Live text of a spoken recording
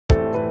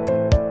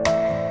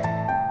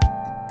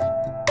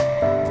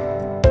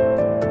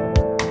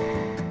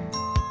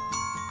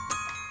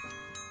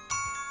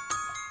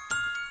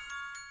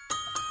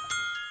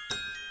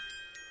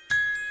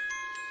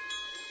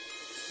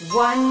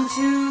1,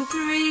 2,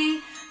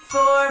 3,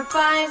 4,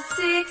 5,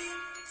 6,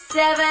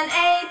 7,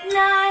 8,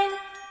 9,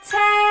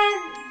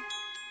 10.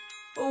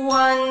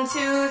 1,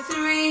 2,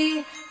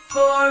 3,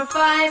 4,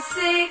 5,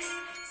 6,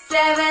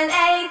 7,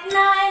 8,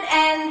 9,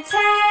 and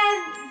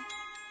 10.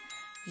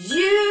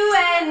 You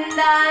and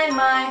I,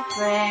 my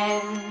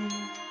friend,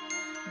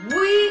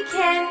 we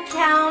can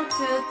count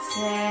to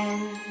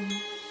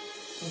 10.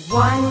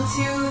 1,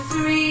 2,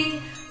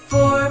 3,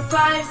 4,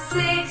 5,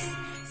 6,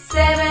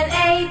 7,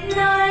 8,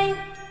 9,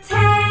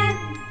 10.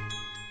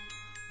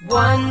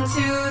 1,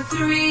 2,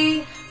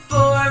 3,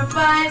 4,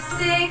 5,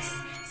 6,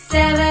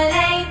 7,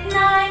 8,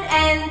 9,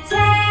 and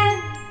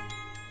 10.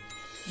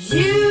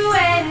 You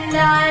and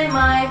I,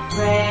 my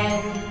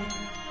friend,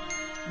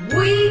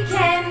 we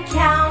can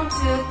count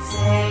to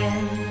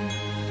 10.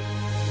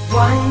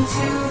 1,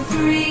 2,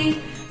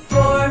 3,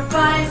 4,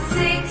 5,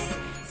 6.